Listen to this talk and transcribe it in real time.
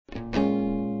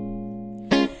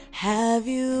Have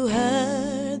you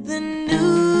heard the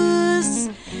news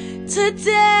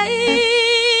today?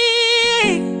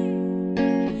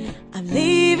 I'm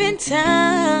leaving town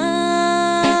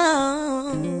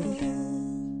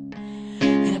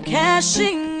and I'm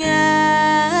cashing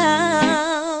out,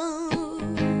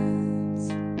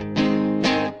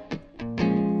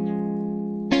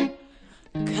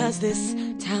 'cause this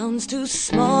town's too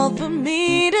small for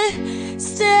me to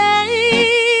stay.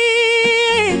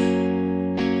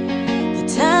 The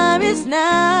time is now.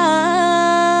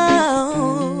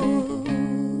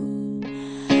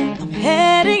 I'm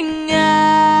heading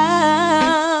out,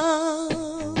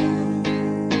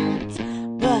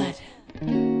 but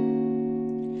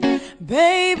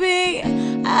baby,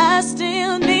 I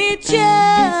still need you.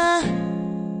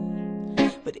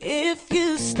 But if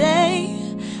you stay,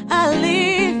 I'll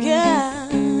leave you,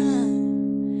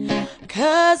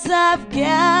 'cause I've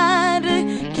gotta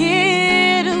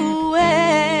get away.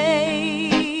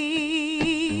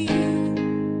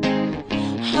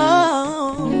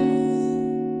 Oh,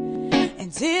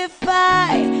 and if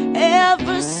I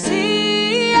ever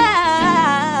see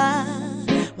ya,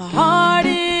 my heart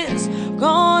is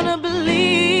gonna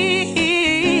bleed,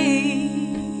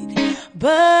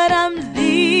 but I'm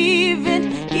leaving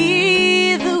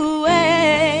either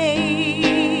way.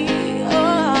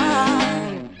 Oh,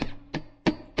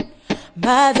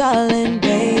 my darling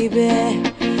baby,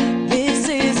 this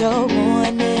is a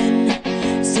warning.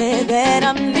 Say that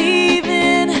I'm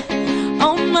leaving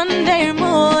on Monday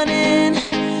morning.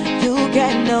 You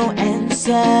get no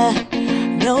answer,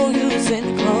 no use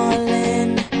in calling,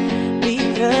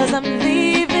 because I'm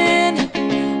leaving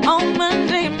on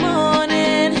Monday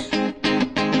morning.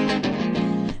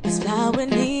 This flower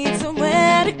needs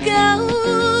somewhere to go,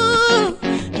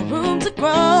 no room to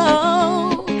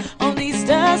grow on these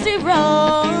dusty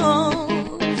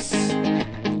roads.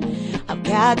 I've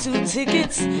got 2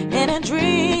 tickets and a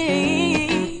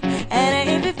dream. At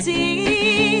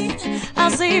 8:15,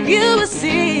 I'll save you a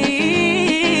seat.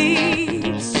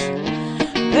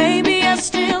 Baby, I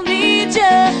still need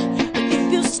you, but if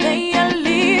you stay, I'll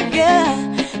leave you,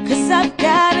 'cause I've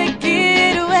gotta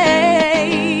get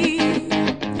away.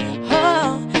 Oh,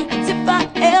 and if I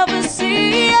ever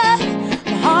see you,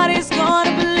 my heart is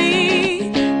gonna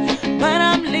bleed, but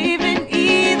I'm leaving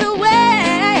either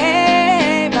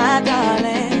way, my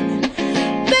darling.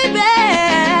 Baby,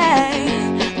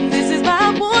 this is my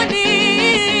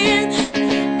warning.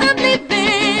 I'm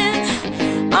leaving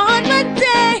on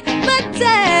Monday.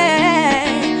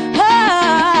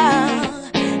 Oh,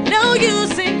 no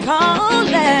use in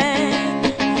calling.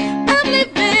 I'm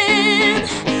leaving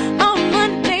on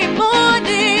Monday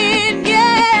morning.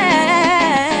 Yeah,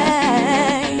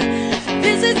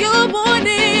 this is your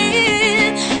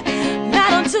warning. Not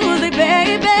on Tuesday,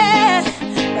 baby,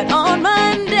 but on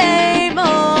Monday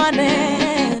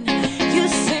morning. You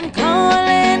seem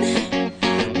calling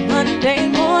Monday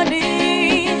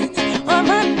morning, or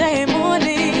Monday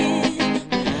morning,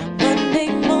 Monday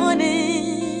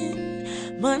morning,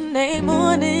 Monday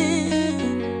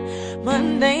morning,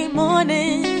 Monday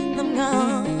morning. I'm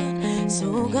gone, so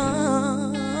gone.